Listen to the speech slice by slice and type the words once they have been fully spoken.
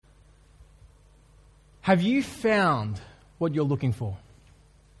Have you found what you're looking for?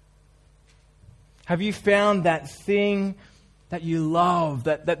 Have you found that thing that you love,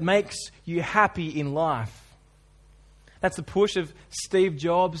 that makes you happy in life? That's the push of Steve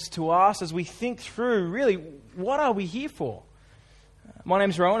Jobs to us as we think through, really, what are we here for? My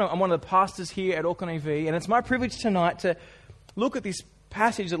name's Rowan. I'm one of the pastors here at Auckland AV, and it's my privilege tonight to look at this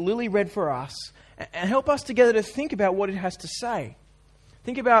passage that Lily read for us and help us together to think about what it has to say.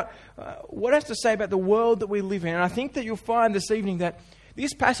 Think about what it has to say about the world that we live in. And I think that you'll find this evening that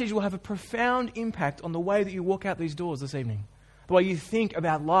this passage will have a profound impact on the way that you walk out these doors this evening, the way you think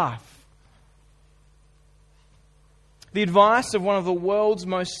about life. The advice of one of the world's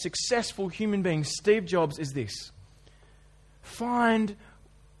most successful human beings, Steve Jobs, is this: find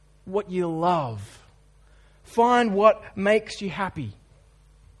what you love. Find what makes you happy.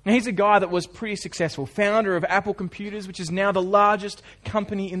 Now, he's a guy that was pretty successful, founder of Apple Computers, which is now the largest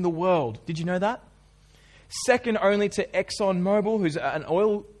company in the world. Did you know that? Second only to ExxonMobil, who's an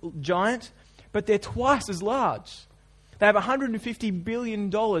oil giant, but they're twice as large. They have $150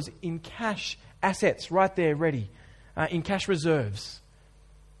 billion in cash assets right there ready, in cash reserves.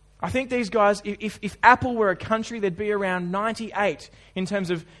 I think these guys, if Apple were a country, they'd be around 98 in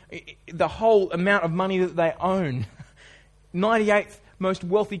terms of the whole amount of money that they own. 98th most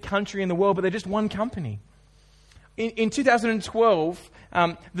wealthy country in the world, but they're just one company. In 2012,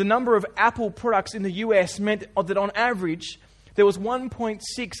 the number of Apple products in the US meant that on average, there was 1.6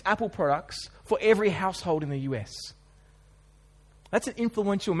 Apple products for every household in the US. That's an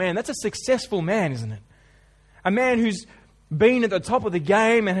influential man. That's a successful man, isn't it? A man who's been at the top of the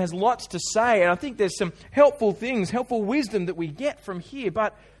game and has lots to say. And I think there's some helpful things, helpful wisdom that we get from here.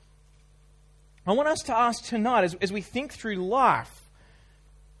 But I want us to ask tonight, as we think through life,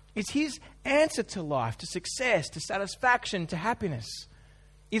 is his answer to life, to success, to satisfaction, to happiness,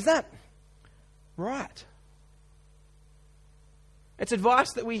 is that right? It's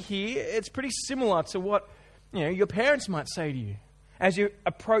advice that we hear. It's pretty similar to what your parents might say to you as you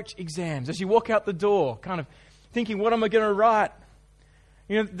approach exams, as you walk out the door, kind of thinking, what am I going to write?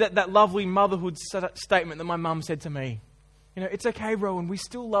 That lovely motherhood statement that my mum said to me. It's okay, Rowan, we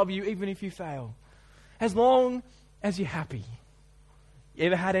still love you even if you fail, as long as you're happy. You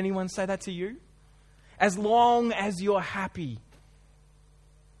ever had anyone say that to you? As long as you're happy.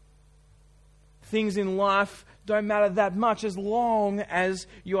 Things in life don't matter that much as long as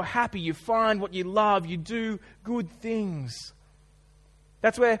you're happy. You find what you love. You do good things.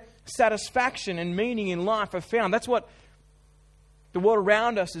 That's where satisfaction and meaning in life are found. That's what the world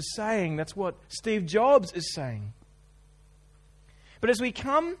around us is saying. That's what Steve Jobs is saying. But as we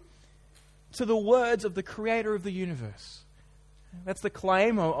come to the words of the creator of the universe, that's the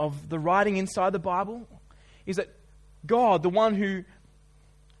claim of the writing inside the Bible, is that God, the one who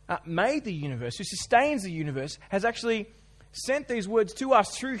made the universe, who sustains the universe, has actually sent these words to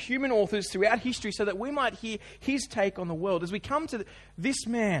us through human authors throughout history so that we might hear his take on the world. As we come to this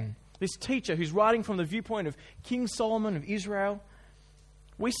man, this teacher who's writing from the viewpoint of King Solomon of Israel,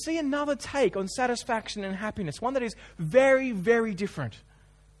 we see another take on satisfaction and happiness, one that is very, very different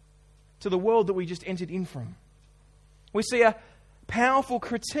to the world that we just entered in from. We see a powerful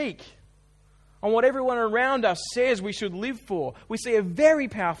critique on what everyone around us says we should live for. We see a very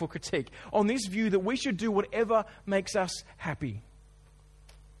powerful critique on this view that we should do whatever makes us happy.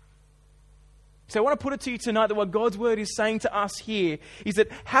 So I want to put it to you tonight that what God's word is saying to us here is that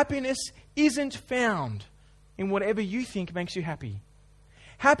happiness isn't found in whatever you think makes you happy.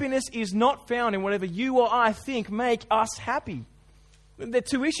 Happiness is not found in whatever you or I think make us happy. There are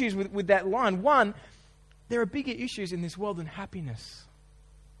two issues with that line. One, there are bigger issues in this world than happiness.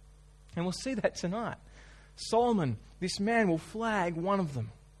 And we'll see that tonight. Solomon, this man, will flag one of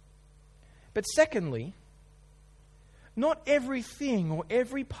them. But secondly, not everything or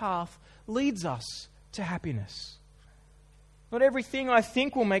every path leads us to happiness. Not everything I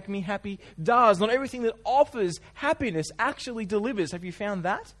think will make me happy does. Not everything that offers happiness actually delivers. Have you found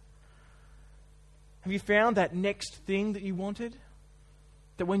that? Have you found that next thing that you wanted?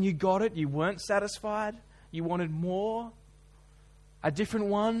 That when you got it, you weren't satisfied? You wanted more? A different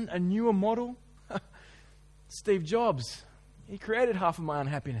one? A newer model? Steve Jobs, he created half of my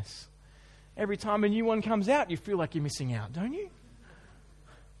unhappiness. Every time a new one comes out, you feel like you're missing out, don't you?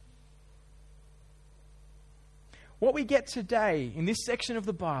 What we get today in this section of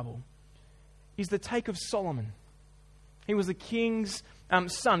the Bible is the take of Solomon. He was the king's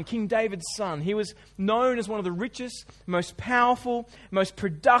son, King David's son. He was known as one of the richest, most powerful, most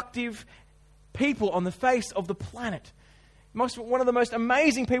productive people on the face of the planet. One of the most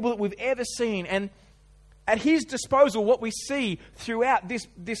amazing people that we've ever seen. And at his disposal, what we see throughout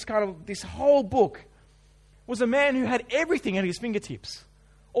this whole book was a man who had everything at his fingertips.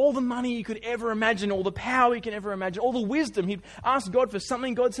 All the money you could ever imagine, all the power you can ever imagine, all the wisdom. He'd asked God for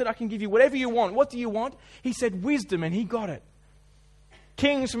something. God said, I can give you whatever you want. What do you want? He said wisdom, and he got it.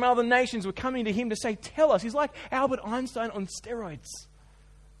 Kings from other nations were coming to him to say, tell us. He's like Albert Einstein on steroids.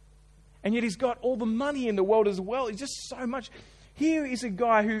 And yet he's got all the money in the world as well. He's just so much. Here is a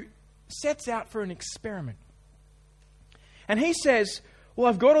guy who sets out for an experiment. And he says, well,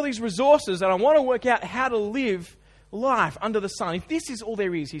 I've got all these resources and I want to work out how to live life under the sun. If this is all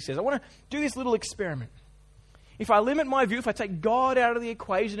there is, he says, I want to do this little experiment. If I limit my view, if I take God out of the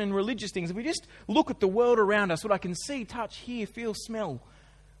equation and religious things, if we just look at the world around us, what I can see, touch, hear, feel, smell,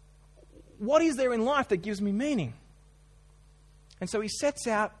 what is there in life that gives me meaning? And so he sets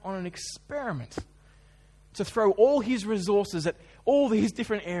out on an experiment to throw all his resources at all these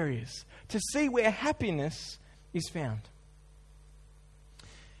different areas to see where happiness is found.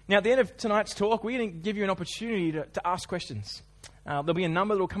 Now, at the end of tonight's talk, we're going to give you an opportunity to ask questions. There'll be a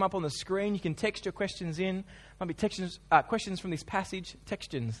number that will come up on the screen. You can text your questions in. Might be questions from this passage.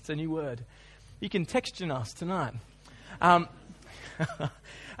 Textions, it's a new word. You can textion us tonight. And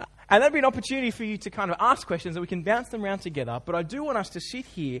that'd be an opportunity for you to kind of ask questions and we can bounce them around together. But I do want us to sit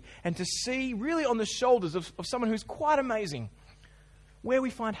here and to see really on the shoulders of someone who's quite amazing where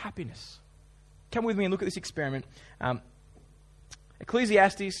we find happiness. Come with me and look at this experiment.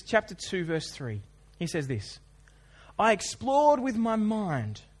 Ecclesiastes chapter 2 verse 3. He says this, I explored with my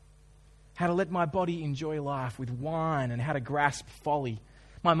mind how to let my body enjoy life with wine and how to grasp folly.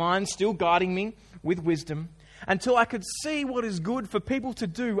 My mind still guiding me with wisdom until I could see what is good for people to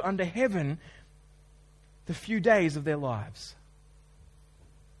do under heaven the few days of their lives.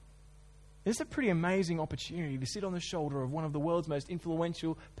 This is a pretty amazing opportunity to sit on the shoulder of one of the world's most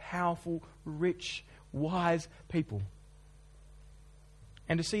influential, powerful, rich, wise people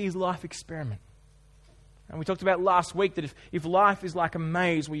and to see his life experiment. And we talked about last week that if life is like a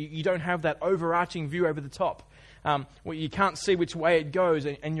maze where you don't have that overarching view over the top, where you can't see which way it goes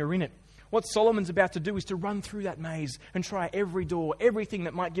and you're in it, what Solomon's about to do is to run through that maze and try every door, everything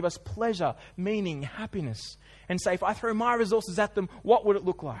that might give us pleasure, meaning, happiness, and say, if I throw my resources at them, what would it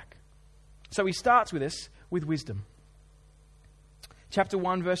look like? So he starts with us with wisdom. Chapter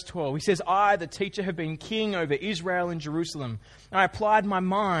 1, verse 12, he says, I, the teacher, have been king over Israel and Jerusalem. And I applied my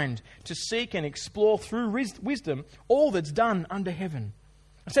mind to seek and explore through wisdom all that's done under heaven.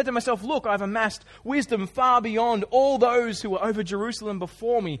 I said to myself, look, I've amassed wisdom far beyond all those who were over Jerusalem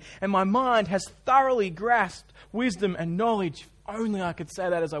before me, and my mind has thoroughly grasped wisdom and knowledge. If only I could say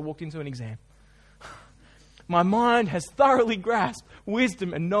that as I walked into an exam. My mind has thoroughly grasped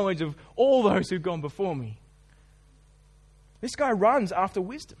wisdom and knowledge of all those who've gone before me. This guy runs after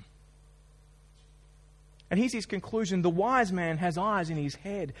wisdom. And here's his conclusion. The wise man has eyes in his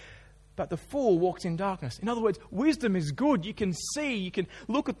head, but the fool walks in darkness. In other words, wisdom is good. You can see, you can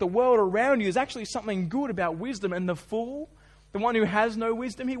look at the world around you. There's actually something good about wisdom. And the fool, the one who has no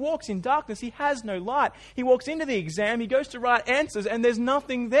wisdom, he walks in darkness. He has no light. He walks into the exam, he goes to write answers, and there's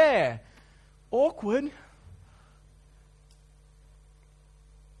nothing there. Awkward.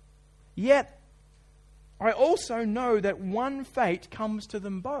 Yet, I also know that one fate comes to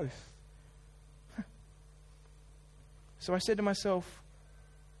them both. So I said to myself,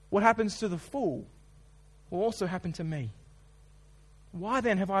 what happens to the fool will also happen to me. Why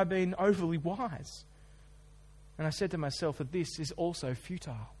then have I been overly wise? And I said to myself that this is also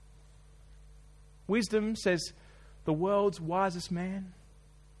futile. Wisdom, says the world's wisest man,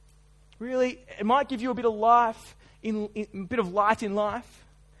 really, it might give you a bit of life, a bit of light in life,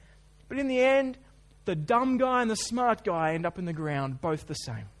 but in the end, the dumb guy and the smart guy end up in the ground, both the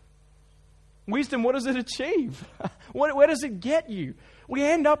same. Wisdom, what does it achieve? Where does it get you? We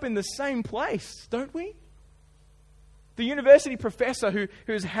end up in the same place, don't we? The university professor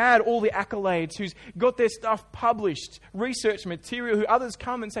who's had all the accolades, who's got their stuff published, research material, who others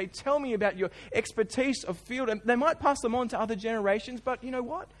come and say, tell me about your expertise of field. And they might pass them on to other generations, but you know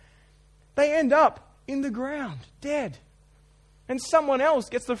what? They end up in the ground, dead. And someone else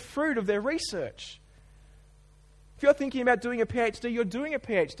gets the fruit of their research. If you're thinking about doing a PhD, you're doing a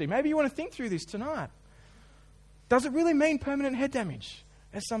PhD. Maybe you want to think through this tonight. Does it really mean permanent head damage?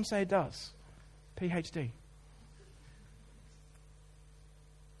 As some say it does. PhD.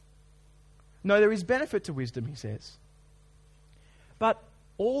 No, there is benefit to wisdom, he says. But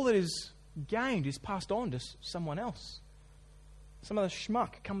all that is gained is passed on to someone else. Some other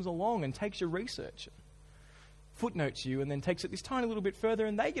schmuck comes along and takes your research, footnotes you, and then takes it this tiny little bit further,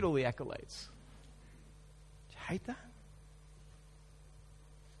 and they get all the accolades. Hate that?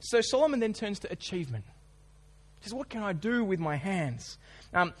 So Solomon then turns to achievement. He says, what can I do with my hands?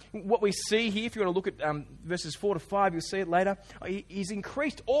 What we see here, if you want to look at verses 4 to 5, you'll see it later. He's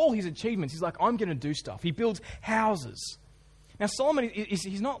increased all his achievements. He's like, I'm going to do stuff. He builds houses. Now, Solomon,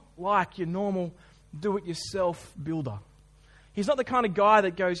 he's not like your normal do-it-yourself builder. He's not the kind of guy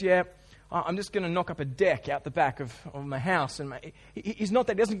that goes, I'm just going to knock up a deck out the back of my house. And he's not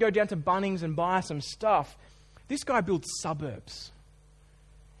that. He doesn't go down to Bunnings and buy some stuff. This guy builds suburbs.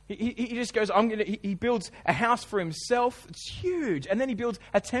 He just goes, he builds a house for himself. It's huge. And then he builds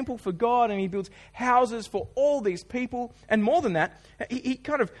a temple for God, and he builds houses for all these people. And more than that, he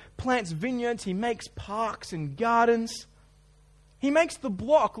kind of plants vineyards. He makes parks and gardens. He makes the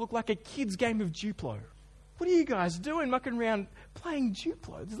block look like a kid's game of Duplo. What are you guys doing, mucking around playing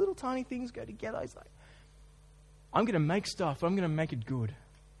Duplo? These little tiny things go together. He's like, I'm going to make stuff. I'm going to make it good.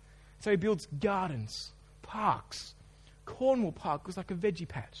 So he builds gardens, parks. Cornwall Park was like a veggie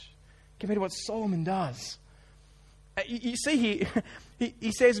patch compared to what Solomon does. You see here,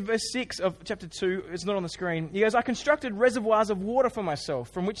 he says in verse 6 of chapter 2, it's not on the screen, he goes, I constructed reservoirs of water for myself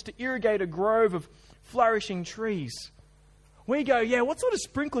from which to irrigate a grove of flourishing trees. We go, what sort of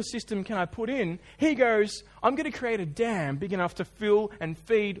sprinkler system can I put in? He goes, I'm going to create a dam big enough to fill and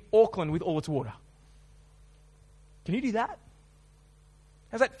feed Auckland with all its water. Can you do that?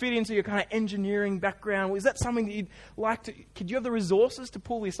 Does that fit into your kind of engineering background? Is that something that you'd like to... Could you have the resources to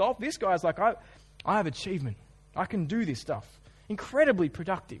pull this off? This guy's like, I have achievement. I can do this stuff. Incredibly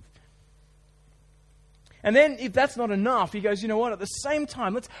productive. And then, if that's not enough, he goes, you know what? At the same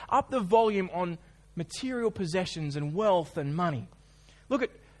time, let's up the volume on material possessions and wealth and money. Look at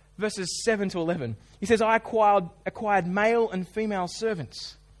verses 7 to 11. He says, I acquired male and female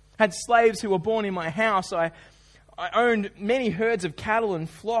servants, had slaves who were born in my house. I owned many herds of cattle and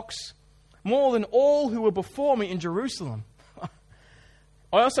flocks, more than all who were before me in Jerusalem.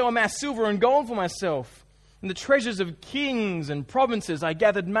 I also amassed silver and gold for myself, and the treasures of kings and provinces. I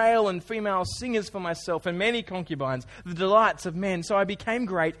gathered male and female singers for myself, and many concubines, the delights of men. So I became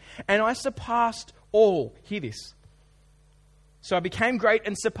great, and I surpassed all. Hear this. So I became great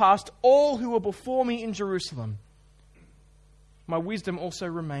and surpassed all who were before me in Jerusalem. My wisdom also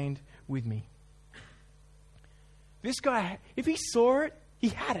remained with me. This guy, if he saw it, he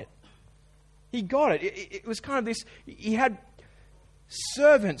had it. He got it. It was kind of this, he had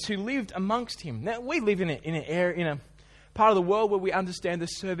servants who lived amongst him. Now, we live in a part of the world where we understand the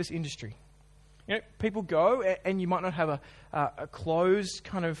service industry. You know, people go, and you might not have a clothes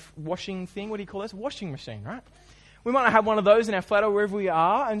kind of washing thing. What do you call this? Washing machine, right? We might not have one of those in our flat or wherever we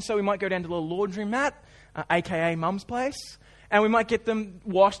are, and so we might go down to the laundromat, a.k.a. Mum's place, and we might get them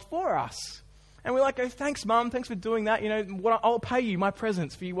washed for us. And we're like, oh, thanks, Mum, thanks for doing that. You know, I'll pay you my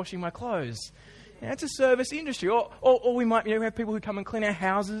presents for you washing my clothes. It's a service industry. Or we might have people who come and clean our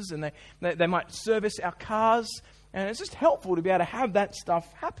houses, and they might service our cars. And it's just helpful to be able to have that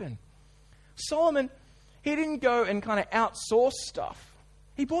stuff happen. Solomon, he didn't go and kind of outsource stuff.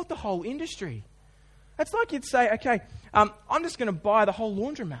 He bought the whole industry. It's like you'd say, okay, I'm just going to buy the whole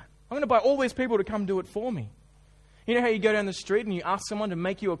laundromat. I'm going to buy all these people to come do it for me. You know how you go down the street and you ask someone to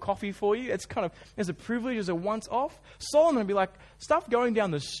make you a coffee for you? It's kind of, as a privilege, as a once-off. Solomon would be like, stuff going down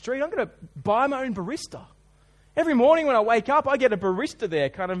the street, I'm going to buy my own barista. Every morning when I wake up, I get a barista there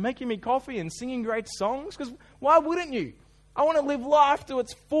kind of making me coffee and singing great songs. Because why wouldn't you? I want to live life to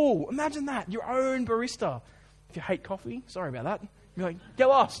its full. Imagine that, your own barista. If you hate coffee, sorry about that. You're like, get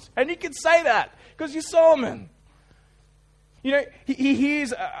lost. And you can say that because you're Solomon. You know, he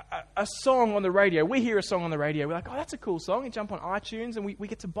hears a song on the radio. We hear a song on the radio. We're like, oh, that's a cool song. You jump on iTunes and we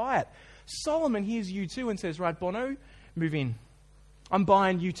get to buy it. Solomon hears U2 and says, right, Bono, move in. I'm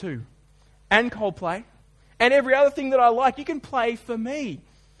buying U2 and Coldplay and every other thing that I like. You can play for me.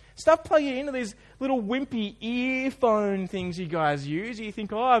 Stop plugging into these little wimpy earphone things you guys use. You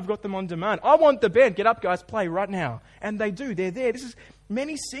think, oh, I've got them on demand. I want the band. Get up, guys, play right now. And they do. They're there. This is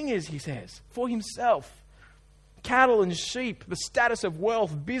many singers, he says, for himself. Cattle and sheep, the status of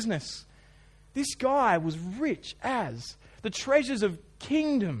wealth, business. This guy was rich as the treasures of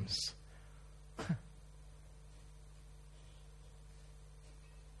kingdoms.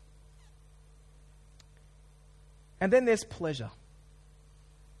 And then there's pleasure.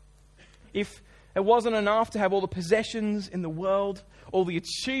 If it wasn't enough to have all the possessions in the world, all the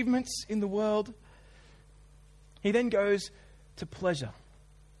achievements in the world, he then goes to pleasure.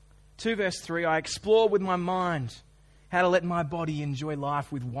 2 verse 3, I explore with my mind how to let my body enjoy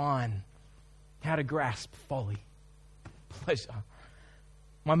life with wine, how to grasp folly, pleasure.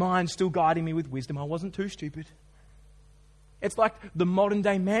 My mind still guiding me with wisdom. I wasn't too stupid. It's like the modern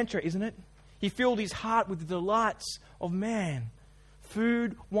day mantra, isn't it? He filled his heart with the delights of man.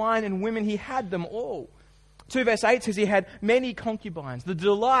 Food, wine, and women, he had them all. 2 verse 8 says he had many concubines, the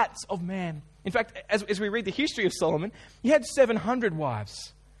delights of man. In fact, as we read the history of Solomon, he had 700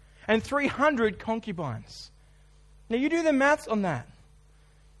 wives and 300 concubines. Now you do the maths on that.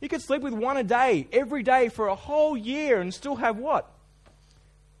 You could sleep with one a day, every day for a whole year and still have what?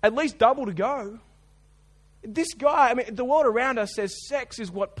 At least double to go. This guy, the world around us says sex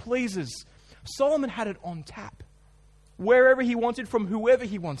is what pleases. Solomon had it on tap. Wherever he wanted, from whoever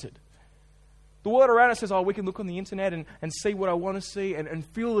he wanted. The world around us says, we can look on the internet and see what I want to see and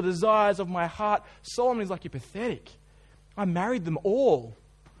feel the desires of my heart. Solomon is like, you're pathetic. I married them all.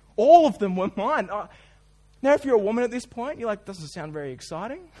 All of them were mine. Now, if you're a woman at this point, you're like, doesn't sound very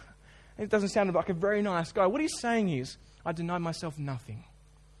exciting. It doesn't sound like a very nice guy. What he's saying is, I denied myself nothing.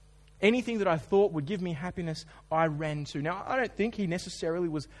 Anything that I thought would give me happiness, I ran to. Now, I don't think he necessarily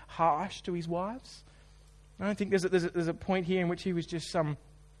was harsh to his wives. I don't think there's a point here in which he was just some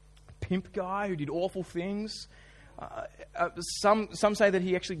pimp guy who did awful things. Some say that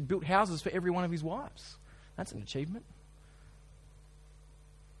he actually built houses for every one of his wives. That's an achievement.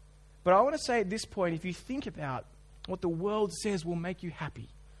 But I want to say at this point, if you think about what the world says will make you happy,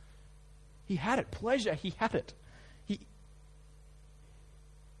 he had it. Pleasure, he had it.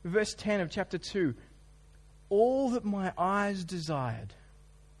 Verse 10 of chapter 2, all that my eyes desired,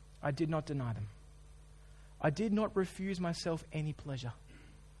 I did not deny them. I did not refuse myself any pleasure.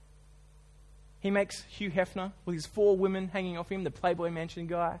 He makes Hugh Hefner, with his 4 women hanging off him, the Playboy Mansion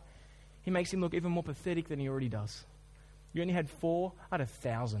guy, he makes him look even more pathetic than he already does. You only had 4? I had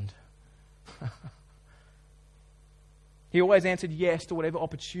 1,000. He always answered yes to whatever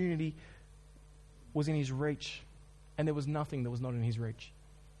opportunity was in his reach. And there was nothing that was not in his reach.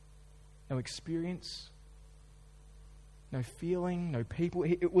 No experience, no feeling, no people.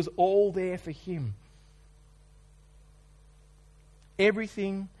 It was all there for him.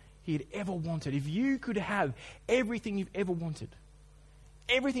 Everything he had ever wanted. If you could have everything you've ever wanted,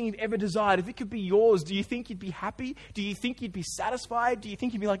 everything you've ever desired, if it could be yours, do you think you'd be happy? Do you think you'd be satisfied? Do you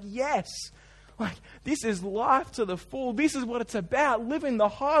think you'd be like, yes, like this is life to the full. This is what it's about, living the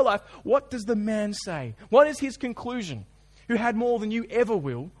high life. What does the man say? What is his conclusion? Who had more than you ever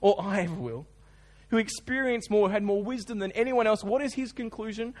will, or I ever will, who experienced more, had more wisdom than anyone else. What is his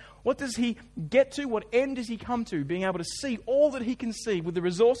conclusion? What does he get to? What end does he come to? Being able to see all that he can see with the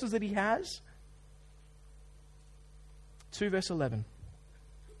resources that he has? 2 verse 11.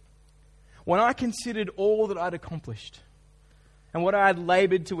 When I considered all that I'd accomplished and what I had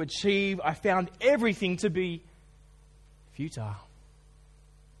labored to achieve, I found everything to be futile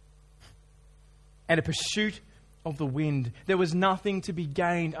and a pursuit of the wind. There was nothing to be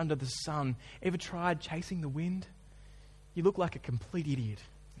gained under the sun. Ever tried chasing the wind? You look like a complete idiot.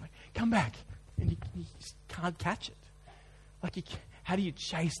 Like, come back. And you just can't catch it. Like, how do you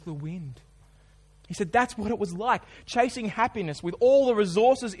chase the wind? He said that's what it was like. Chasing happiness with all the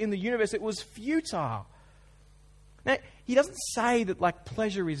resources in the universe. It was futile. Now, he doesn't say that like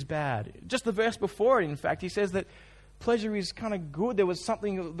pleasure is bad. Just the verse before it, in fact, he says that pleasure is kind of good. There was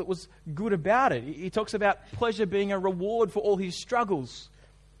something that was good about it. He talks about pleasure being a reward for all his struggles.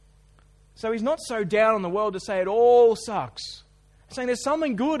 So he's not so down on the world to say it all sucks. He's saying there's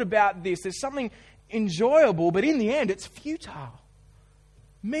something good about this. There's something enjoyable, but in the end it's futile.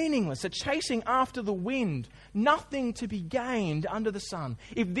 Meaningless, a chasing after the wind. Nothing to be gained under the sun.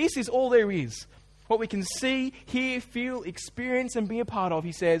 If this is all there is, what we can see, hear, feel, experience and be a part of,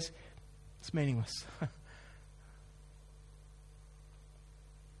 he says, it's meaningless.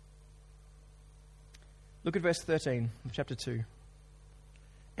 Look at verse 13 of chapter 2.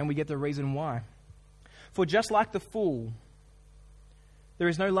 And we get the reason why. For just like the fool, there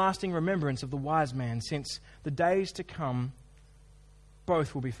is no lasting remembrance of the wise man, since the days to come,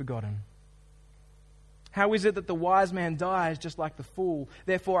 both will be forgotten. How is it that the wise man dies just like the fool?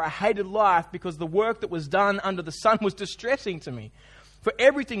 Therefore I hated life, because the work that was done under the sun was distressing to me. For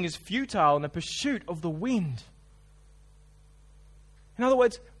everything is futile in the pursuit of the wind. In other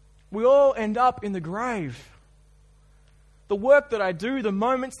words, we all end up in the grave. The work that I do, the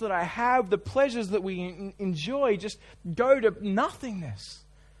moments that I have, the pleasures that we enjoy just go to nothingness.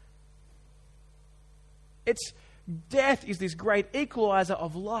 Death is this great equalizer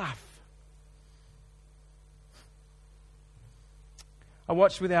of life. I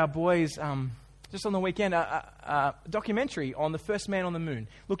watched with our boys just on the weekend a documentary on the first man on the moon,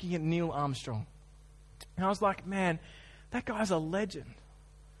 looking at Neil Armstrong. And I was like, man, that guy's a legend.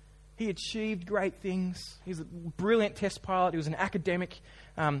 He achieved great things. He's a brilliant test pilot. He was an academic,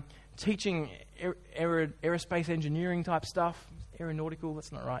 teaching aerospace engineering type stuff. Aeronautical,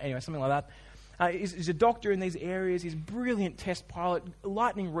 that's not right. Anyway, something like that. He's a doctor in these areas. He's a brilliant test pilot,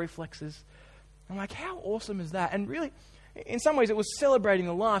 lightning reflexes. I'm like, how awesome is that? And really, in some ways, it was celebrating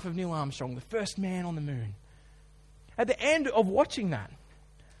the life of Neil Armstrong, the first man on the moon. At the end of watching that,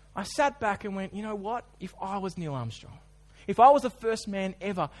 I sat back and went, you know what? If I was Neil Armstrong, if I was the first man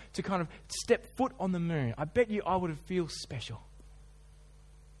ever to kind of step foot on the moon, I bet you I would have feel special.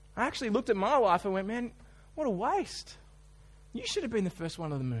 I actually looked at my life and went, man, what a waste. You should have been the first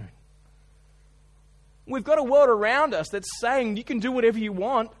one on the moon. We've got a world around us that's saying you can do whatever you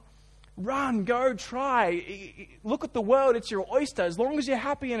want. Run, go, try. Look at the world, it's your oyster. As long as you're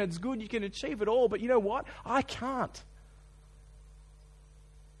happy and it's good, you can achieve it all. But you know what? I can't.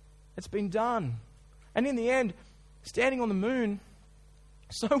 It's been done. And in the end, standing on the moon,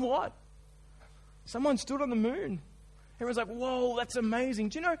 so what? Someone stood on the moon. Everyone's like, whoa, that's amazing.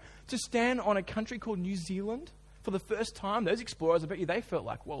 Do you know, to stand on a country called New Zealand for the first time, those explorers, I bet you they felt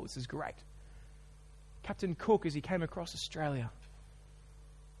like, whoa, this is great. Captain Cook, as he came across Australia,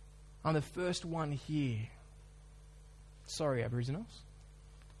 I'm the first one here. Sorry, Aboriginals.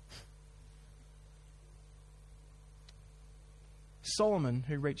 Solomon,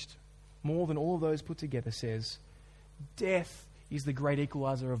 who reached more than all of those put together, says, death is the great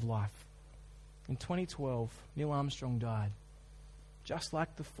equalizer of life. In 2012, Neil Armstrong died, just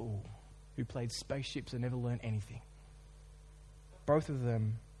like the fool who played spaceships and never learned anything. Both of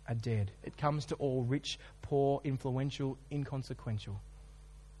them are dead. It comes to all: rich, poor, influential, inconsequential.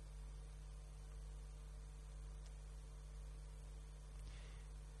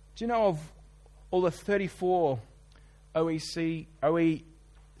 Do you know of all the 34 OECD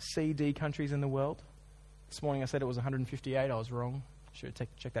countries in the world? This morning I said it was 158. I was wrong. Should have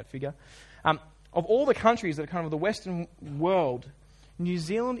checked that figure. Of all the countries that are kind of the Western world, New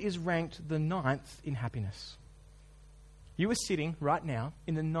Zealand is ranked the 9th in happiness. You are sitting right now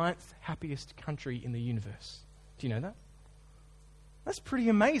in the 9th happiest country in the universe. Do you know that? That's pretty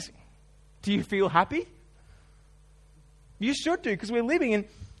amazing. Do you feel happy? You should do, because we're living in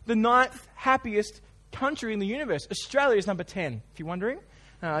the 9th happiest country in the universe. Australia is number 10, if you're wondering.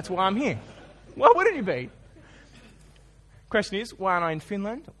 That's why I'm here. Why wouldn't you be? Question is, why aren't I in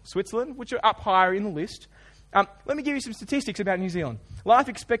Finland, Switzerland, which are up higher in the list? Let me give you some statistics about New Zealand. Life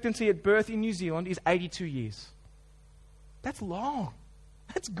expectancy at birth in New Zealand is 82 years. That's long.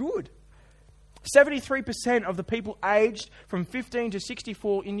 That's good. 73% of the people aged from 15 to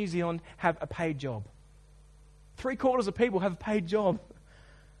 64 in New Zealand have a paid job. 3/4 of people have a paid job.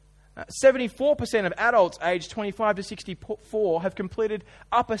 74% of adults aged 25 to 64 have completed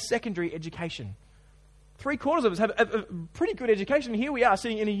upper secondary education. 3/4 of us have a pretty good education. Here we are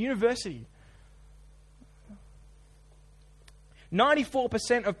sitting in a university.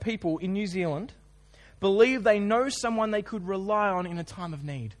 94% of people in New Zealand believe they know someone they could rely on in a time of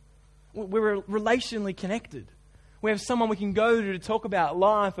need. We're relationally connected. We have someone we can go to talk about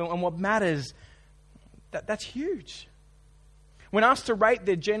life and what matters. That's huge. When asked to rate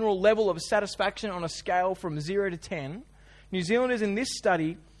their general level of satisfaction on a scale from 0 to 10, New Zealanders in this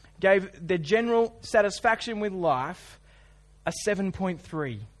study gave their general satisfaction with life a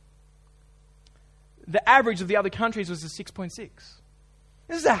 7.3. The average of the other countries was a 6.6.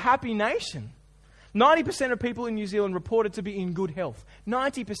 This is a happy nation. 90% of people in New Zealand reported to be in good health.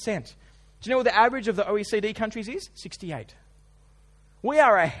 90%. Do you know what the average of the OECD countries is? 68. We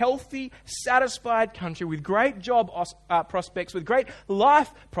are a healthy, satisfied country with great job prospects, with great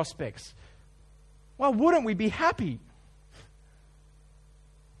life prospects. Why wouldn't we be happy?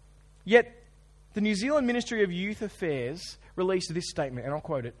 Yet, the New Zealand Ministry of Youth Affairs released this statement, and I'll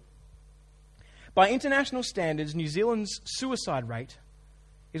quote it. By international standards, New Zealand's suicide rate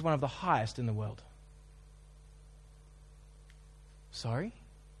is one of the highest in the world. Sorry?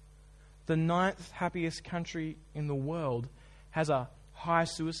 The 9th happiest country in the world has a high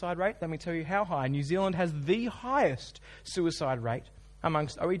suicide rate. Let me tell you how high. New Zealand has the highest suicide rate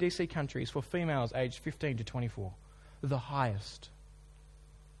amongst OECD countries for females aged 15 to 24. The highest.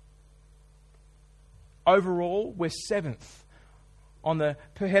 Overall, we're 7th on the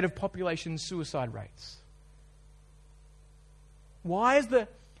per head of population suicide rates. Why is the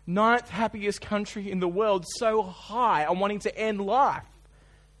 9th happiest country in the world so high on wanting to end life?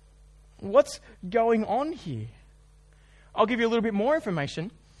 What's going on here? I'll give you a little bit more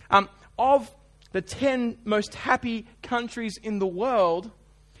information. Of the 10 most happy countries in the world,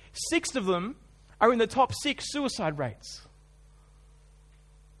 6 of them are in the top 6 suicide rates.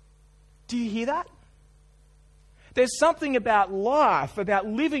 Do you hear that? There's something about life, about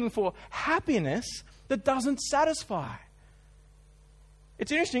living for happiness, that doesn't satisfy.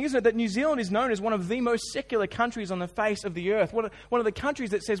 It's interesting, isn't it, that New Zealand is known as one of the most secular countries on the face of the earth. One of the countries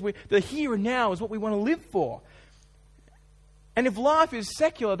that says the here and now is what we want to live for. And if life is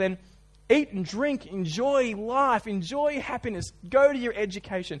secular, then Eat and drink, enjoy life, enjoy happiness, go to your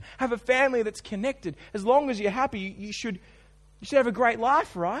education, have a family that's connected. As long as you're happy, you should have a great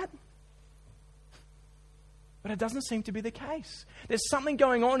life, right? But it doesn't seem to be the case. There's something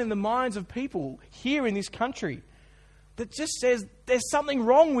going on in the minds of people here in this country that just says there's something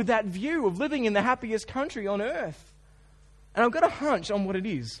wrong with that view of living in the happiest country on earth. And I've got a hunch on what it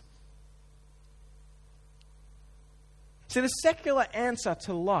is. See, the secular answer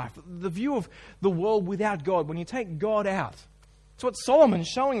to life, the view of the world without God, when you take God out, it's what Solomon's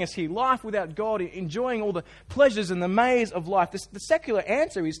showing us here. Life without God, enjoying all the pleasures and the maze of life. The secular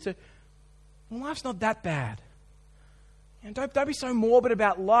answer is well, life's not that bad. And don't be so morbid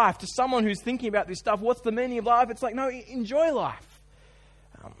about life. To someone who's thinking about this stuff, what's the meaning of life? It's like, no, enjoy life.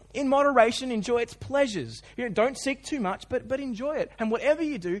 In moderation, enjoy its pleasures. Don't seek too much, but enjoy it. And whatever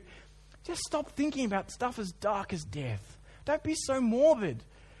you do, just stop thinking about stuff as dark as death. Don't be so morbid.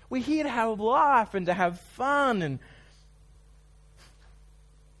 We're here to have life and to have fun. And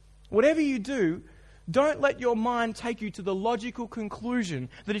whatever you do, don't let your mind take you to the logical conclusion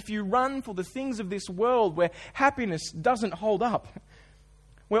that if you run for the things of this world where happiness doesn't hold up,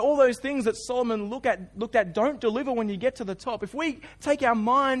 where all those things that Solomon looked at don't deliver when you get to the top, if we take our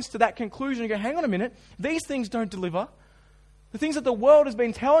minds to that conclusion and go, hang on a minute, these things don't deliver, the things that the world has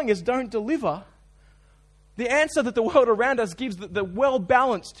been telling us don't deliver, the answer that the world around us gives, that the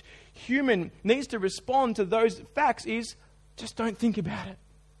well-balanced human needs to respond to those facts is, just don't think about it.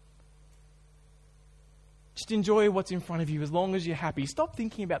 Just enjoy what's in front of you as long as you're happy. Stop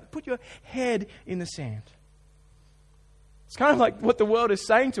thinking about it. Put your head in the sand. It's kind of like what the world is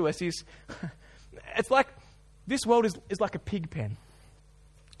saying to us is, it's like, this world is like a pig pen.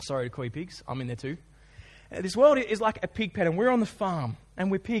 Sorry to call you pigs, I'm in there too. This world is like a pig pen, and we're on the farm,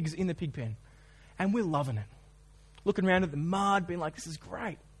 and we're pigs in the pig pen. And we're loving it. Looking around at the mud, being like, this is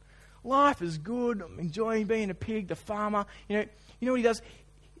great. Life is good. I'm enjoying being a pig, the farmer. You know what he does?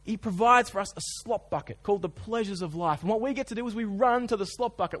 He provides for us a slop bucket called the pleasures of life. And what we get to do is we run to the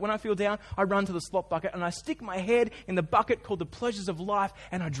slop bucket. When I feel down, I run to the slop bucket and I stick my head in the bucket called the pleasures of life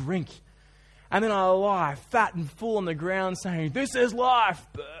and I drink. And then I lie fat and full on the ground saying, this is life.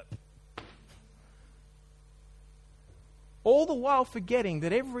 Burp. All the while forgetting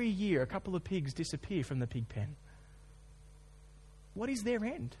that every year a couple of pigs disappear from the pig pen. What is their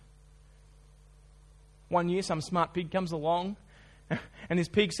end? One year some smart pig comes along and this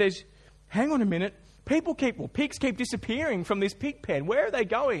pig says, hang on a minute, pigs keep disappearing from this pig pen. Where are they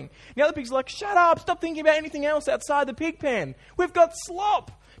going? And the other pig's like, shut up, stop thinking about anything else outside the pig pen. We've got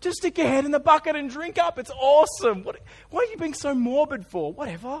slop. Just stick your head in the bucket and drink up. It's awesome. What are you being so morbid for?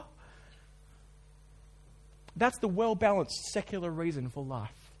 Whatever. That's the well-balanced secular reason for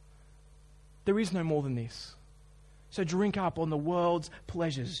life. There is no more than this. So drink up on the world's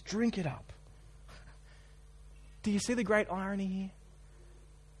pleasures. Drink it up. Do you see the great irony here?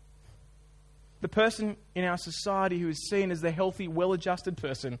 The person in our society who is seen as the healthy, well-adjusted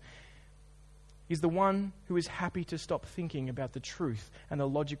person is the one who is happy to stop thinking about the truth and the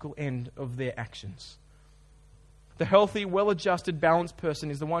logical end of their actions. The healthy, well-adjusted, balanced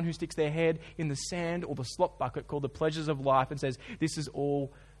person is the one who sticks their head in the sand or the slop bucket called the pleasures of life and says, this is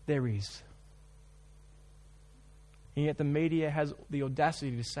all there is. And yet the media has the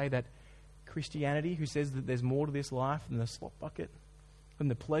audacity to say that Christianity, who says that there's more to this life than the slop bucket, than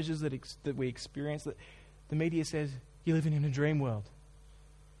the pleasures that we experience, that the media says, you're living in a dream world.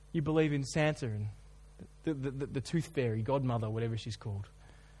 You believe in Santa and the tooth fairy, godmother, whatever she's called.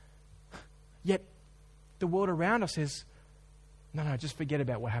 Yet the world around us says, no, just forget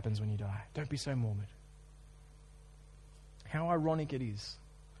about what happens when you die. Don't be so morbid. How ironic it is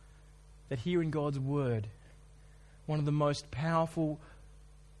that here in God's Word, one of the most powerful,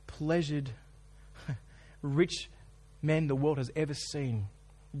 pleasured, rich men the world has ever seen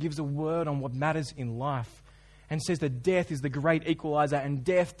gives a word on what matters in life and says that death is the great equalizer and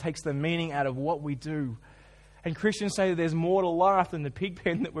death takes the meaning out of what we do. And Christians say that there's more to life than the pig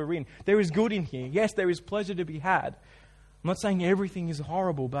pen that we're in. There is good in here. Yes, there is pleasure to be had. I'm not saying everything is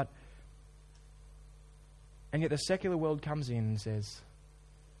horrible, but... And yet the secular world comes in and says,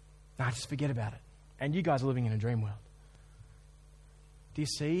 just forget about it. And you guys are living in a dream world. Do you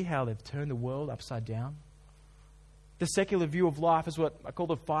see how they've turned the world upside down? The secular view of life is what I call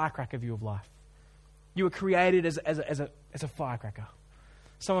the firecracker view of life. You were created as a firecracker.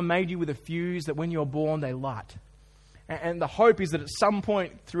 Someone made you with a fuse that when you're born, they light. And the hope is that at some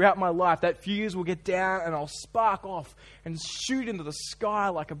point throughout my life, that fuse will get down and I'll spark off and shoot into the sky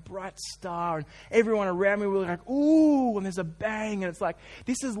like a bright star. And everyone around me will be like, ooh, and there's a bang. And it's like,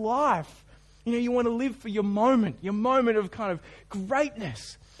 this is life. You want to live for your moment of kind of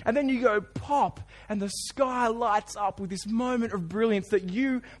greatness. And then you go pop, and the sky lights up with this moment of brilliance that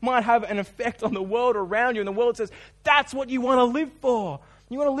you might have an effect on the world around you. And the world says, that's what you want to live for.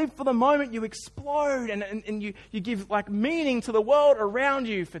 You want to live for the moment you explode and you give like meaning to the world around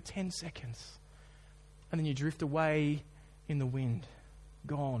you for 10 seconds. And then you drift away in the wind,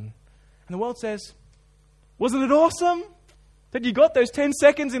 gone. And the world says, wasn't it awesome that you got those 10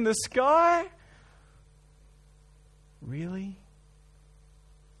 seconds in the sky? Really?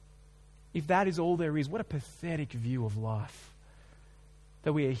 If that is all there is, what a pathetic view of life.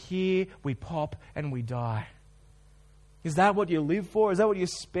 That we are here, we pop, and we die. Is that what you live for? Is that what you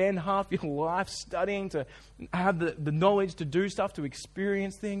spend half your life studying, to have the knowledge to do stuff, to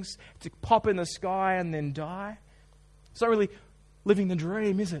experience things, to pop in the sky and then die? It's not really living the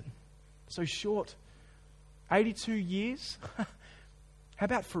dream, is it? So short. 82 years? How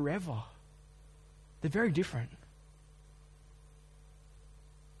about forever? They're very different.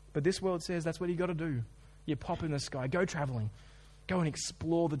 But this world says that's what you got to do. You pop in the sky, go traveling. Go and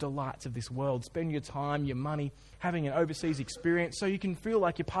explore the delights of this world. Spend your time, your money, having an overseas experience so you can feel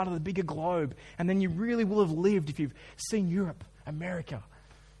like you're part of the bigger globe. And then you really will have lived if you've seen Europe, America.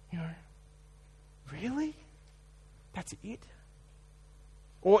 You know, really? That's it?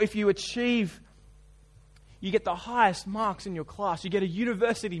 Or if you achieve, you get the highest marks in your class, you get a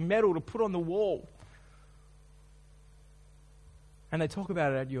university medal to put on the wall. And they talk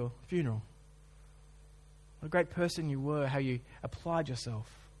about it at your funeral. What a great person you were, how you applied yourself.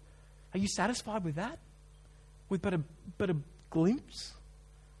 Are you satisfied with that? With but a glimpse?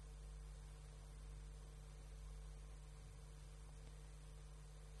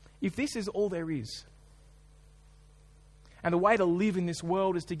 If this is all there is, and the way to live in this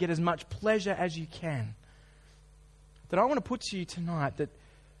world is to get as much pleasure as you can, then I want to put to you tonight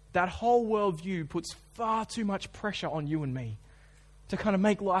that whole worldview puts far too much pressure on you and me to kind of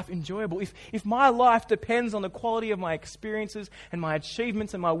make life enjoyable. If my life depends on the quality of my experiences and my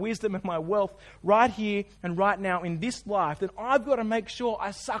achievements and my wisdom and my wealth right here and right now in this life, then I've got to make sure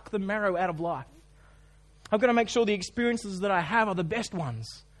I suck the marrow out of life. I've got to make sure the experiences that I have are the best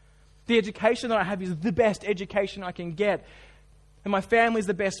ones. The education that I have is the best education I can get. And my family is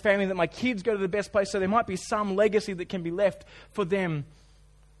the best family, that my kids go to the best place, so there might be some legacy that can be left for them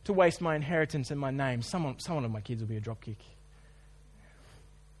to waste my inheritance and my name. Someone of my kids will be a dropkick.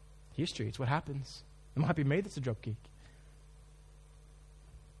 History, it's what happens. It might be me that's a dropkick.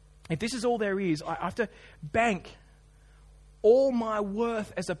 If this is all there is, I have to bank all my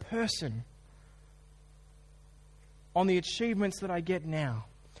worth as a person on the achievements that I get now.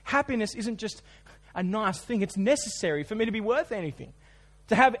 Happiness isn't just a nice thing. It's necessary for me to be worth anything,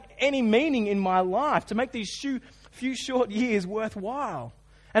 to have any meaning in my life, to make these few short years worthwhile.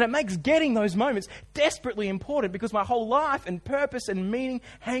 And it makes getting those moments desperately important, because my whole life and purpose and meaning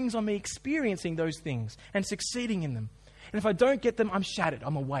hangs on me experiencing those things and succeeding in them. And if I don't get them, I'm shattered.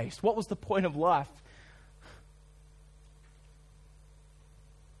 I'm a waste. What was the point of life?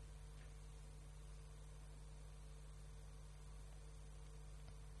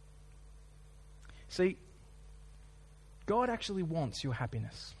 See, God actually wants your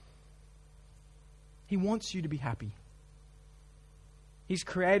happiness. He wants you to be happy. He's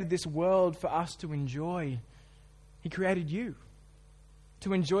created this world for us to enjoy. He created you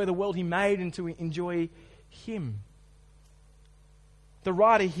to enjoy the world He made and to enjoy Him. The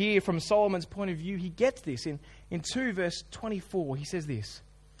writer here, from Solomon's point of view, he gets this. In 2 verse 24, he says this: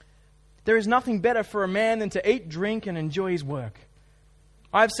 "There is nothing better for a man than to eat, drink, and enjoy his work.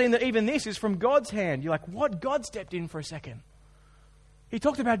 I have seen that even this is from God's hand." You're like, what? God stepped in for a second. He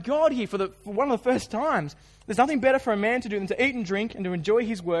talked about God here for one of the first times. There's nothing better for a man to do than to eat and drink and to enjoy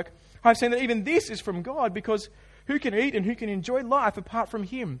his work. I've seen that even this is from God, because who can eat and who can enjoy life apart from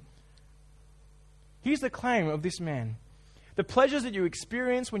Him? Here's the claim of this man: the pleasures that you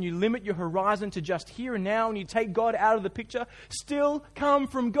experience when you limit your horizon to just here and now and you take God out of the picture still come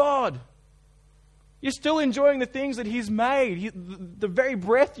from God. You're still enjoying the things that He's made, the very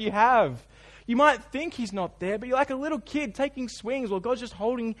breath you have. You might think He's not there, but you're like a little kid taking swings while God's just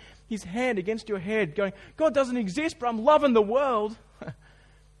holding His hand against your head, going, God doesn't exist, but I'm loving the world.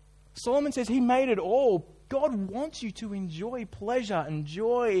 Solomon says He made it all. God wants you to enjoy pleasure and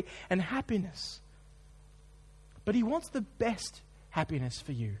joy and happiness. But He wants the best happiness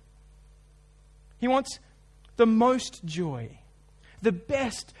for you. He wants the most joy, the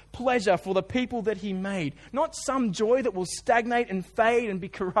best pleasure for the people that He made. Not some joy that will stagnate and fade and be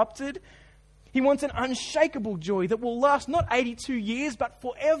corrupted. He wants an unshakable joy that will last not 82 years, but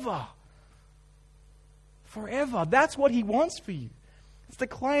forever. Forever. That's what He wants for you. It's the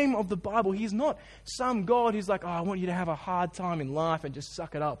claim of the Bible. He's not some God who's like, oh, I want you to have a hard time in life and just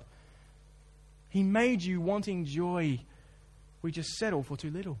suck it up. He made you wanting joy. We just settle for too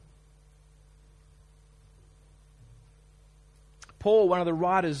little. Paul, one of the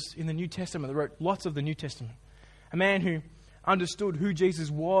writers in the New Testament, that wrote lots of the New Testament, a man who understood who Jesus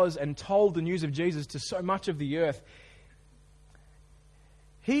was and told the news of Jesus to so much of the earth,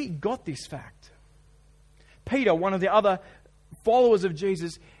 he got this fact. Peter, one of the other followers of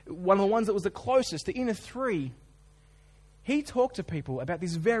Jesus, one of the ones that was the closest, the inner three, he talked to people about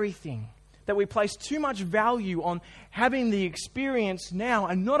this very thing, that we place too much value on having the experience now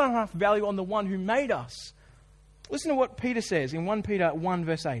and not enough value on the one who made us. Listen to what Peter says in 1 Peter 1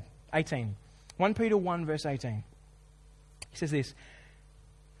 verse 18. 1 Peter 1 verse 18. He says this,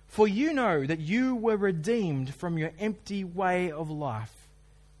 "For you know that you were redeemed from your empty way of life,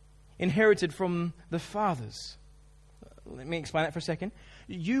 inherited from the fathers." Let me explain that for a second.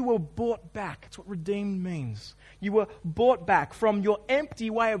 You were bought back. That's what redeemed means. You were bought back from your empty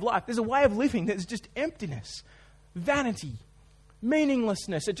way of life. There's a way of living that's just emptiness, vanity,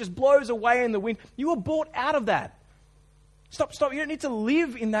 meaninglessness. It just blows away in the wind. You were bought out of that. Stop. You don't need to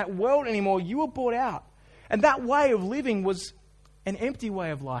live in that world anymore. You were bought out. And that way of living was an empty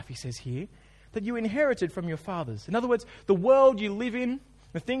way of life, he says here, that you inherited from your fathers. In other words, the world you live in,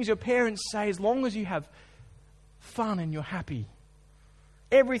 the things your parents say, as long as you have fun and you're happy.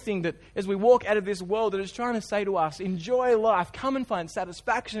 Everything that, as we walk out of this world, that is trying to say to us, enjoy life, come and find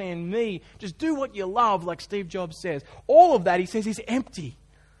satisfaction in me, just do what you love, like Steve Jobs says. All of that, he says, is empty.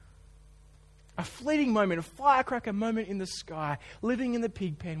 A fleeting moment, a firecracker moment in the sky, living in the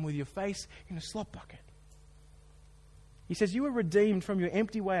pig pen with your face in a slop bucket. He says, you were redeemed from your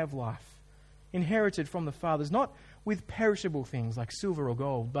empty way of life, inherited from the fathers, not with perishable things like silver or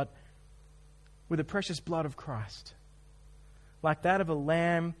gold, but with the precious blood of Christ, like that of a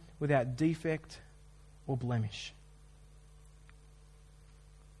lamb without defect or blemish.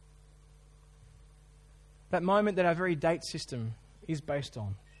 That moment that our very date system is based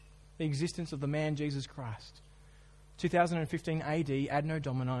on, the existence of the man Jesus Christ. 2015 AD, Anno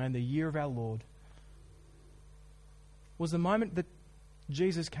Domini, the year of our Lord, was the moment that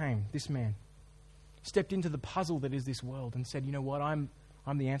Jesus came, this man, stepped into the puzzle that is this world and said, you know what, I'm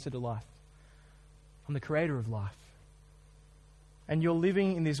the answer to life. I'm the creator of life. And you're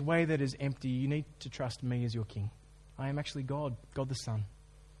living in this way that is empty. You need to trust me as your king. I am actually God, God the Son.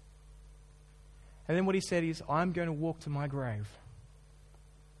 And then what he said is, I'm going to walk to my grave.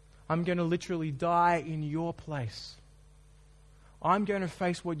 I'm going to literally die in your place. I'm going to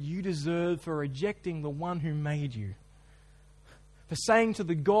face what you deserve for rejecting the one who made you. For saying to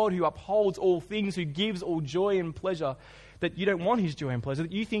the God who upholds all things, who gives all joy and pleasure, that you don't want his joy and pleasure,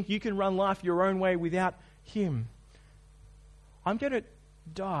 that you think you can run life your own way without him. I'm going to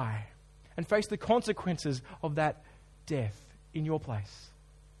die and face the consequences of that death in your place,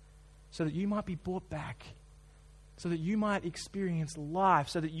 so that you might be brought back, so that you might experience life,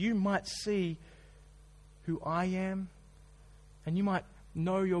 so that you might see who I am, and you might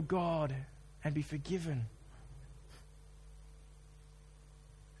know your God and be forgiven.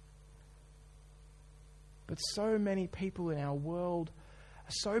 But so many people in our world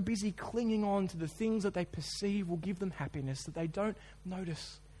are so busy clinging on to the things that they perceive will give them happiness that they don't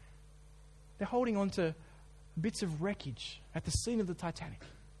notice. They're holding on to bits of wreckage at the scene of the Titanic.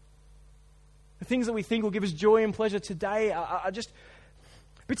 The things that we think will give us joy and pleasure today are just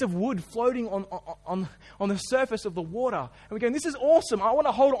bits of wood floating on the surface of the water. And we're going, this is awesome. I want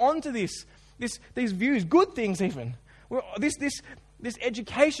to hold on to these views, good things even. This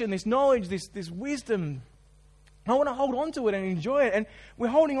education, this knowledge, this wisdom. I want to hold on to it and enjoy it. And we're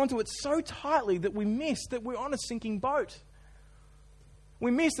holding on to it so tightly that we miss that we're on a sinking boat.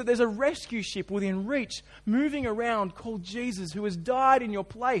 We miss that there's a rescue ship within reach moving around called Jesus, who has died in your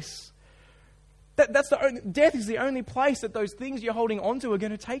place. Death is the only place that those things you're holding on to are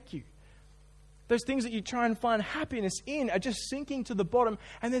going to take you. Those things that you try and find happiness in are just sinking to the bottom.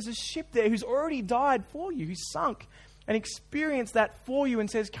 And there's a ship there who's already died for you, who's sunk and experienced that for you and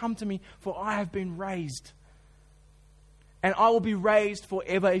says, come to me, for I have been raised. And I will be raised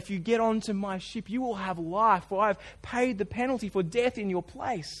forever. If you get onto my ship, you will have life, for I have paid the penalty for death in your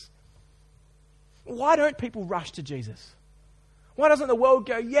place. Why don't people rush to Jesus? Why doesn't the world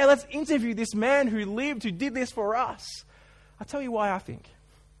go, yeah, let's interview this man who lived, who did this for us? I'll tell you why I think.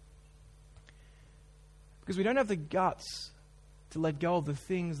 Because we don't have the guts to let go of the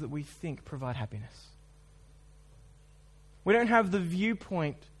things that we think provide happiness. We don't have the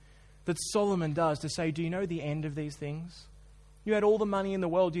viewpoint that Solomon does to say, do you know the end of these things? You had all the money in the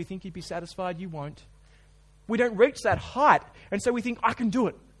world. Do you think you'd be satisfied? You won't. we don't reach that height. And so we think, I can do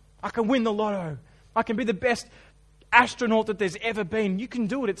it. I can win the lotto. I can be the best astronaut that there's ever been. You can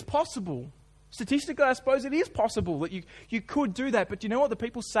do it. It's possible. Statistically, I suppose it is possible that you could do that. But you know what the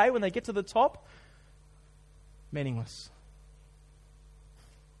people say when they get to the top? Meaningless.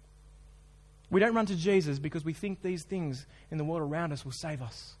 We don't run to Jesus because we think these things in the world around us will save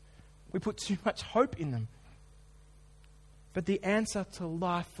us. We put too much hope in them. But the answer to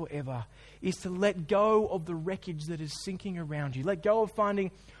life forever is to let go of the wreckage that is sinking around you. Let go of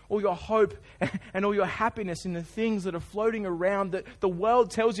finding all your hope and all your happiness in the things that are floating around that the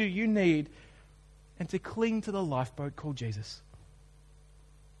world tells you you need, and to cling to the lifeboat called Jesus.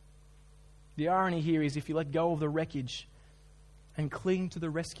 The irony here is if you let go of the wreckage and cling to the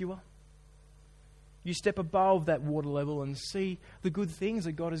rescuer, you step above that water level and see the good things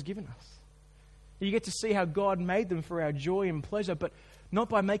that God has given us. You get to see how God made them for our joy and pleasure, but not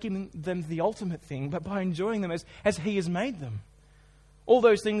by making them the ultimate thing, but by enjoying them as He has made them. All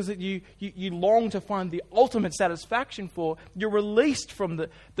those things that you long to find the ultimate satisfaction for, you're released from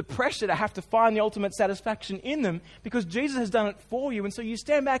the pressure to have to find the ultimate satisfaction in them because Jesus has done it for you. And so you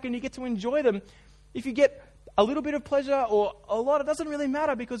stand back and you get to enjoy them. If you get a little bit of pleasure or a lot, it doesn't really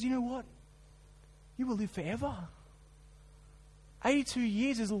matter because you know what? You will live forever. 82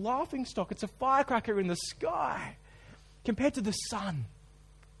 years is a laughing stock. It's a firecracker in the sky compared to the sun.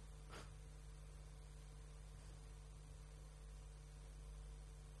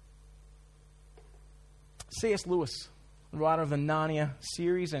 C.S. Lewis, the writer of the Narnia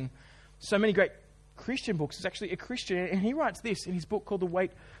series and so many great Christian books, is actually a Christian, and he writes this in his book called The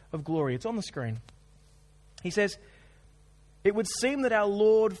Weight of Glory. It's on the screen. He says, "It would seem that our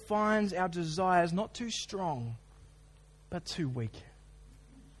Lord finds our desires not too strong, but too weak.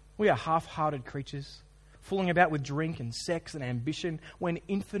 We are half-hearted creatures, fooling about with drink and sex and ambition when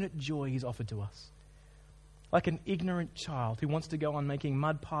infinite joy is offered to us. Like an ignorant child who wants to go on making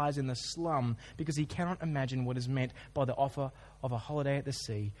mud pies in the slum because he cannot imagine what is meant by the offer of a holiday at the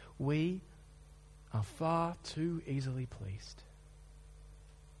sea, we are far too easily pleased."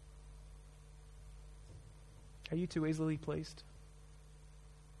 Are you too easily pleased?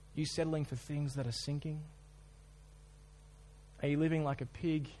 Are you settling for things that are sinking? Are you living like a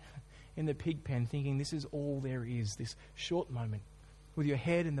pig in the pig pen thinking this is all there is, this short moment, with your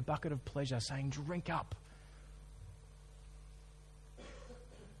head in the bucket of pleasure saying, drink up?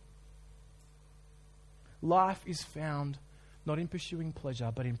 Life is found not in pursuing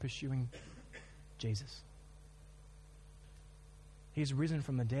pleasure, but in pursuing Jesus. He has risen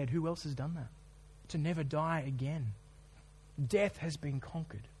from the dead. Who else has done that? To never die again. Death has been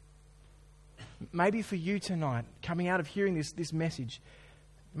conquered. Maybe for you tonight, coming out of hearing this message,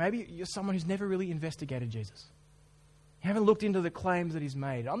 maybe you're someone who's never really investigated Jesus. You haven't looked into the claims that He's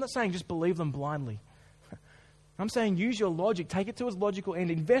made. I'm not saying just believe them blindly. I'm saying use your logic, take it to its logical end,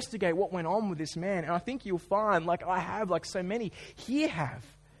 investigate what went on with this man, and I think you'll find, like I have, like so many here have,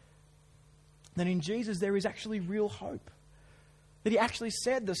 that in Jesus there is actually real hope. That He actually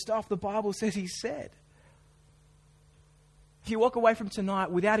said the stuff the Bible says He said. If you walk away from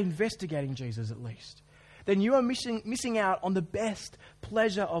tonight without investigating Jesus at least, then you are missing out on the best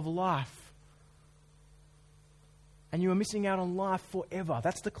pleasure of life. And you are missing out on life forever.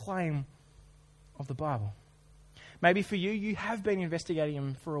 That's the claim of the Bible. Maybe for you, you have been investigating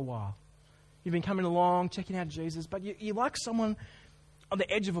Him for a while. You've been coming along, checking out Jesus, but you're like someone on the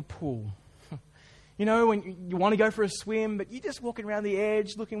edge of a pool. You know, when you want to go for a swim, but you're just walking around the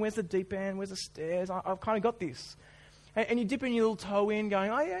edge, looking, where's the deep end, where's the stairs? I've kind of got this. And you're dipping your little toe in, going,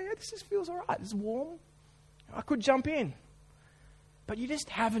 oh yeah, this just feels all right. It's warm. I could jump in. But you just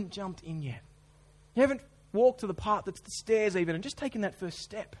haven't jumped in yet. You haven't walked to the part that's the stairs even and just taken that first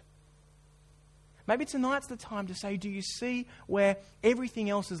step. Maybe tonight's the time to say, do you see where everything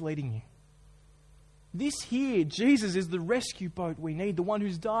else is leading you? This here, Jesus, is the rescue boat we need, the one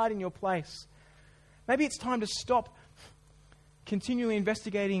who's died in your place. Maybe it's time to stop continually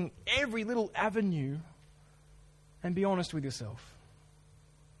investigating every little avenue and be honest with yourself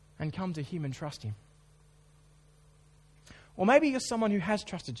and come to Him and trust Him. Or maybe you're someone who has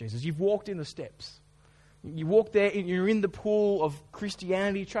trusted Jesus. You've walked in the steps. You walk there and you're in the pool of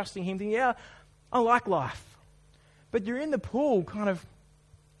Christianity, trusting Him, thinking, yeah, I like life. But you're in the pool kind of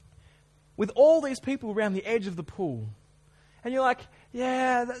with all these people around the edge of the pool. And you're like,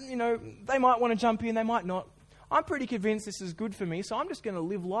 yeah, they might want to jump in, they might not. I'm pretty convinced this is good for me, so I'm just going to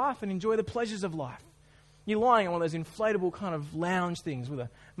live life and enjoy the pleasures of life. You're lying on one of those inflatable kind of lounge things with a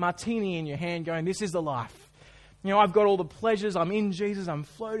martini in your hand going, this is the life. I've got all the pleasures, I'm in Jesus, I'm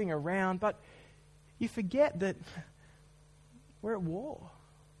floating around. But you forget that we're at war.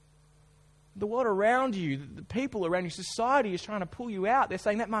 The world around you, the people around you, society is trying to pull you out. They're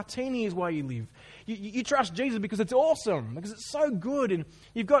saying that martini is why you live. You trust Jesus because it's awesome, because it's so good, and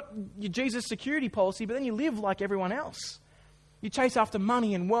you've got your Jesus security policy, but then you live like everyone else. You chase after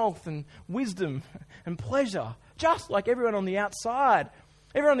money and wealth and wisdom and pleasure, just like everyone on the outside.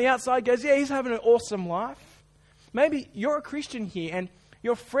 Everyone on the outside goes, yeah, he's having an awesome life. Maybe you're a Christian here and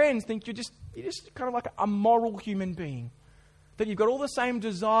your friends think you're just kind of like a moral human being. That you've got all the same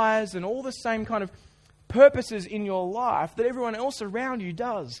desires and all the same kind of purposes in your life that everyone else around you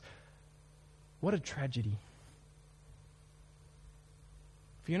does. What a tragedy.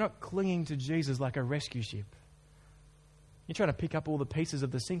 If you're not clinging to Jesus like a rescue ship, you're trying to pick up all the pieces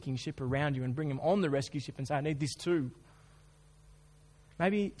of the sinking ship around you and bring them on the rescue ship and say, I need this too.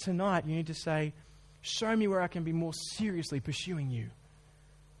 Maybe tonight you need to say, show me where I can be more seriously pursuing you.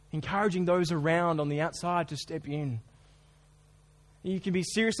 Encouraging those around on the outside to step in. You can be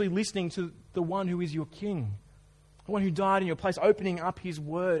seriously listening to the one who is your King, the one who died in your place, opening up His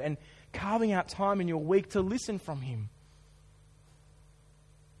Word and carving out time in your week to listen from Him.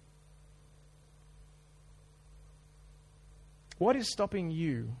 What is stopping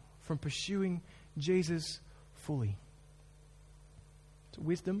you from pursuing Jesus fully? Is it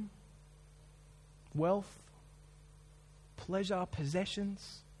wisdom, wealth, pleasure,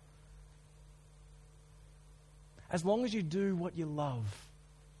 possessions? As long as you do what you love.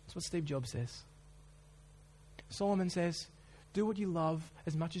 That's what Steve Jobs says. Solomon says, do what you love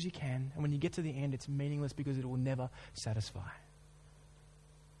as much as you can, and when you get to the end, it's meaningless because it will never satisfy.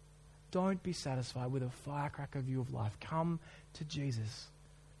 Don't be satisfied with a firecracker view of life. Come to Jesus,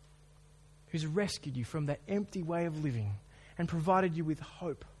 who's rescued you from that empty way of living and provided you with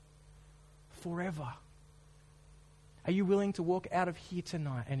hope forever. Are you willing to walk out of here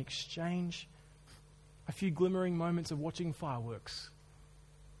tonight and exchange a few glimmering moments of watching fireworks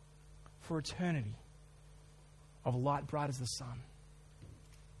for eternity of light bright as the sun?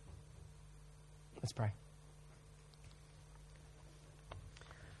 Let's pray.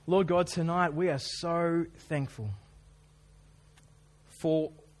 Lord God, tonight we are so thankful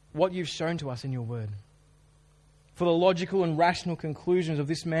for what you've shown to us in your word, for the logical and rational conclusions of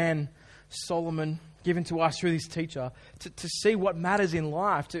this man, Solomon, given to us through this teacher, to see what matters in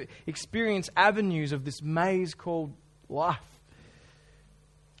life, to experience avenues of this maze called life.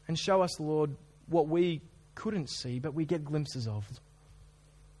 And show us, Lord, what we couldn't see, but we get glimpses of.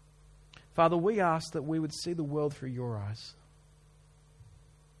 Father, we ask that we would see the world through your eyes.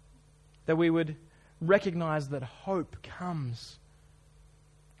 That we would recognize that hope comes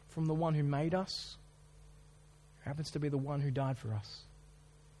from the one who made us, who happens to be the one who died for us.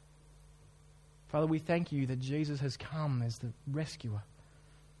 Father, we thank you that Jesus has come as the rescuer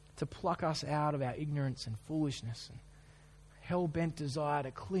to pluck us out of our ignorance and foolishness and hell-bent desire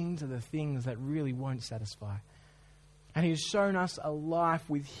to cling to the things that really won't satisfy. And He has shown us a life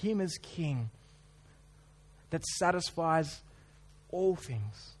with Him as King that satisfies all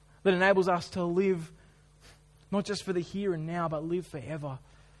things, that enables us to live not just for the here and now, but live forever,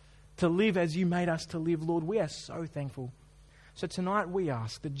 to live as you made us to live. Lord, we are so thankful. So tonight we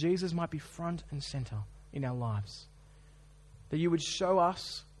ask that Jesus might be front and center in our lives, that you would show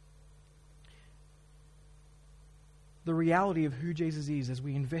us the reality of who Jesus is as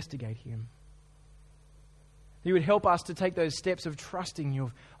we investigate Him. That you would help us to take those steps of trusting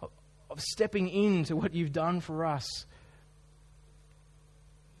you, of stepping into what you've done for us.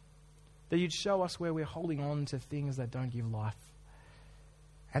 That you'd show us where we're holding on to things that don't give life.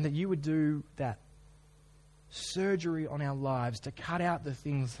 And that you would do that surgery on our lives to cut out the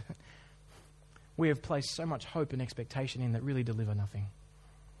things that we have placed so much hope and expectation in that really deliver nothing.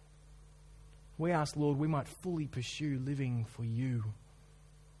 We ask, Lord, we might fully pursue living for you.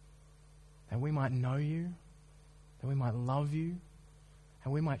 That we might know you, that we might love you,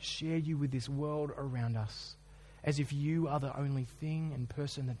 and we might share you with this world around us as if you are the only thing and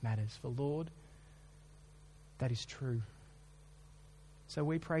person that matters. For Lord, that is true. So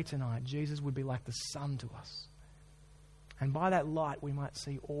we pray tonight, Jesus would be like the sun to us. And by that light, we might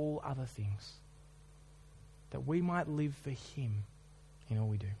see all other things. That we might live for Him in all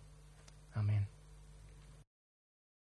we do. Amen.